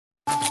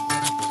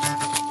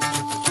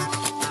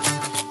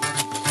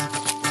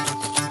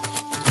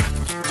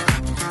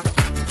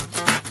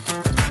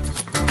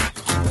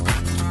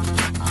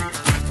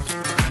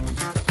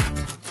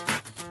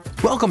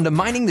Welcome to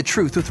Mining the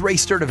Truth with Ray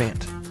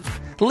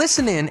Sturdivant.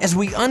 Listen in as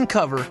we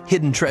uncover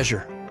hidden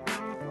treasure.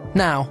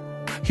 Now,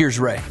 here's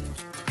Ray.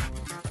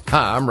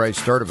 Hi, I'm Ray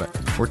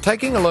Sturdivant. We're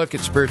taking a look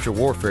at spiritual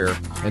warfare,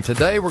 and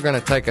today we're going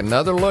to take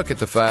another look at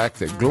the fact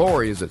that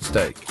glory is at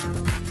stake.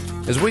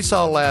 As we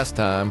saw last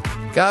time,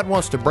 God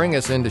wants to bring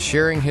us into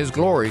sharing His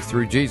glory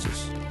through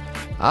Jesus.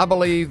 I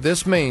believe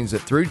this means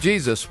that through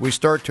Jesus we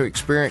start to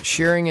experience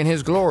sharing in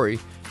His glory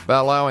by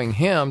allowing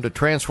Him to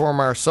transform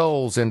our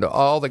souls into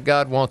all that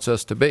God wants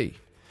us to be.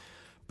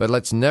 But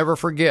let's never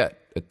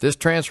forget that this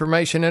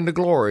transformation into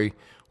glory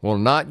will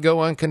not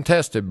go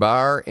uncontested by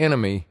our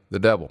enemy, the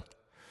devil.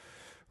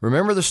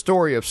 Remember the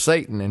story of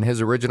Satan and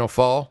his original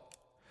fall?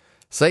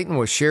 Satan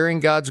was sharing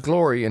God's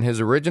glory in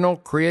his original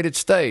created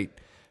state,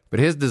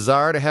 but his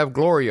desire to have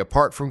glory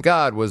apart from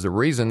God was the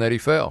reason that he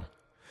fell.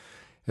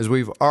 As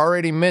we've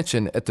already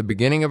mentioned at the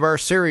beginning of our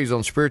series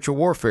on spiritual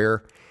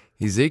warfare,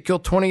 Ezekiel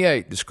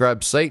 28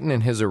 describes Satan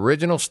in his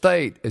original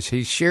state as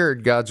he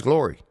shared God's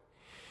glory.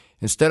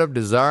 Instead of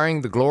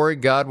desiring the glory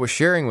God was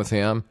sharing with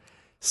him,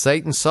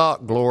 Satan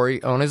sought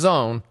glory on his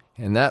own,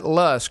 and that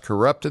lust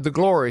corrupted the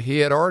glory he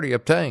had already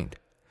obtained.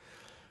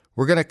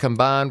 We're going to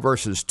combine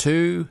verses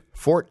 2,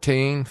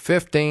 14,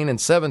 15, and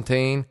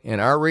 17 in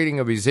our reading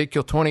of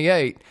Ezekiel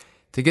 28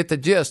 to get the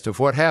gist of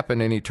what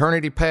happened in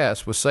eternity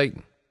past with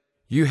Satan.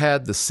 You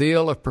had the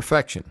seal of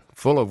perfection,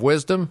 full of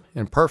wisdom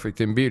and perfect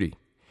in beauty.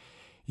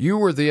 You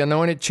were the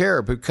anointed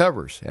cherub who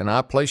covers, and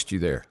I placed you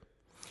there.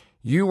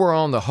 You were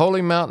on the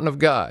holy mountain of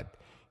God.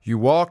 You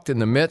walked in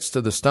the midst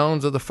of the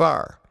stones of the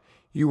fire.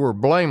 You were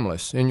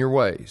blameless in your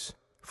ways,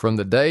 from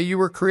the day you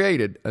were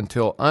created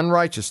until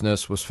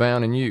unrighteousness was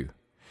found in you.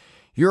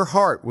 Your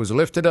heart was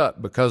lifted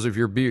up because of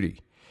your beauty.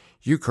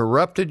 You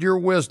corrupted your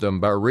wisdom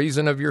by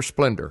reason of your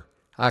splendor.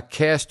 I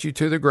cast you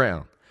to the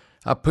ground.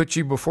 I put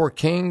you before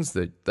kings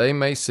that they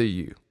may see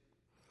you.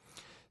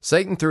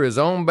 Satan, through his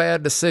own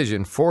bad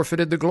decision,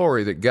 forfeited the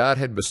glory that God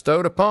had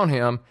bestowed upon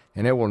him,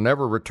 and it will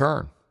never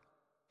return.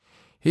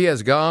 He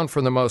has gone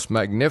from the most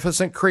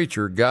magnificent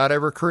creature God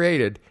ever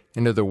created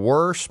into the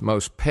worst,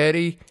 most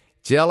petty,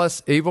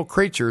 jealous, evil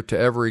creature to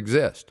ever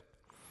exist.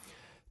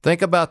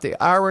 Think about the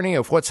irony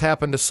of what's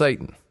happened to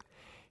Satan.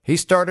 He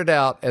started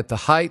out at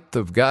the height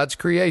of God's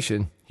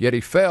creation, yet he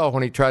fell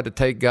when he tried to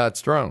take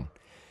God's throne.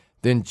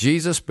 Then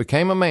Jesus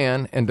became a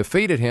man and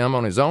defeated him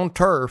on his own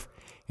turf,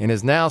 and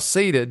is now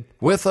seated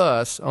with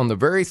us on the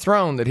very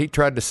throne that he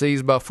tried to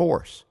seize by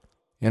force.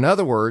 In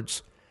other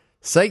words,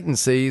 Satan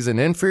sees an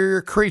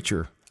inferior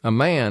creature, a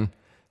man,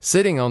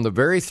 sitting on the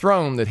very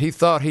throne that he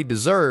thought he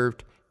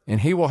deserved, and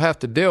he will have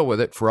to deal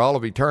with it for all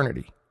of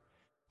eternity.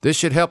 This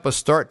should help us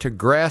start to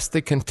grasp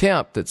the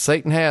contempt that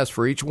Satan has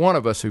for each one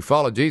of us who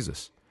follow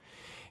Jesus.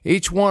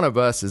 Each one of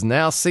us is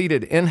now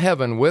seated in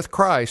heaven with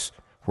Christ,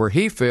 where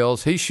he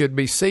feels he should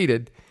be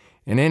seated,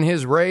 and in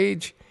his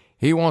rage,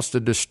 he wants to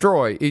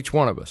destroy each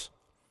one of us.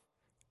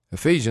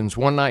 Ephesians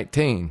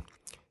 1:19.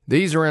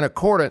 These are in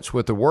accordance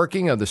with the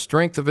working of the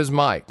strength of his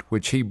might,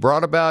 which he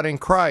brought about in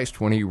Christ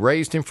when he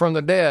raised him from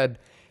the dead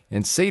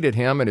and seated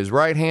him at his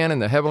right hand in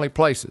the heavenly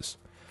places,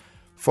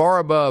 far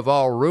above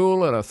all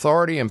rule and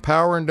authority and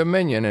power and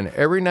dominion and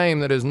every name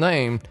that is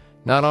named,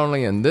 not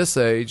only in this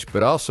age,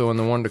 but also in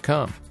the one to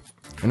come.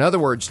 In other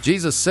words,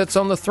 Jesus sits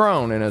on the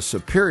throne and is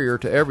superior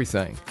to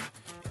everything.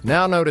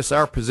 Now notice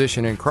our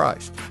position in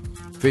Christ.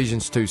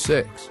 Ephesians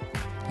 2:6,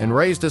 and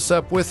raised us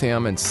up with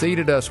him and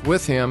seated us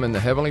with him in the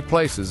heavenly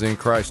places in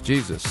Christ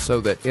Jesus,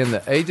 so that in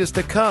the ages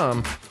to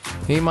come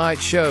he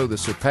might show the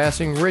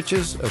surpassing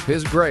riches of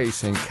his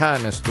grace and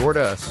kindness toward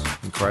us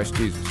in Christ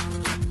Jesus.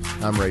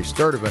 I'm Ray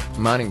Sturdivant,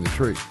 Mining the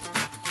Truth.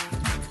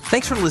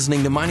 Thanks for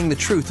listening to Mining the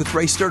Truth with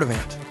Ray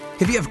Sturdivant.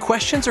 If you have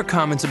questions or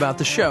comments about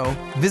the show,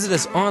 visit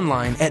us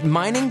online at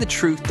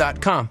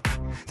miningthetruth.com.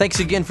 Thanks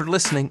again for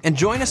listening, and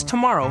join us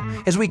tomorrow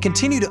as we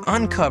continue to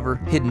uncover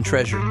hidden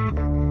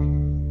treasure.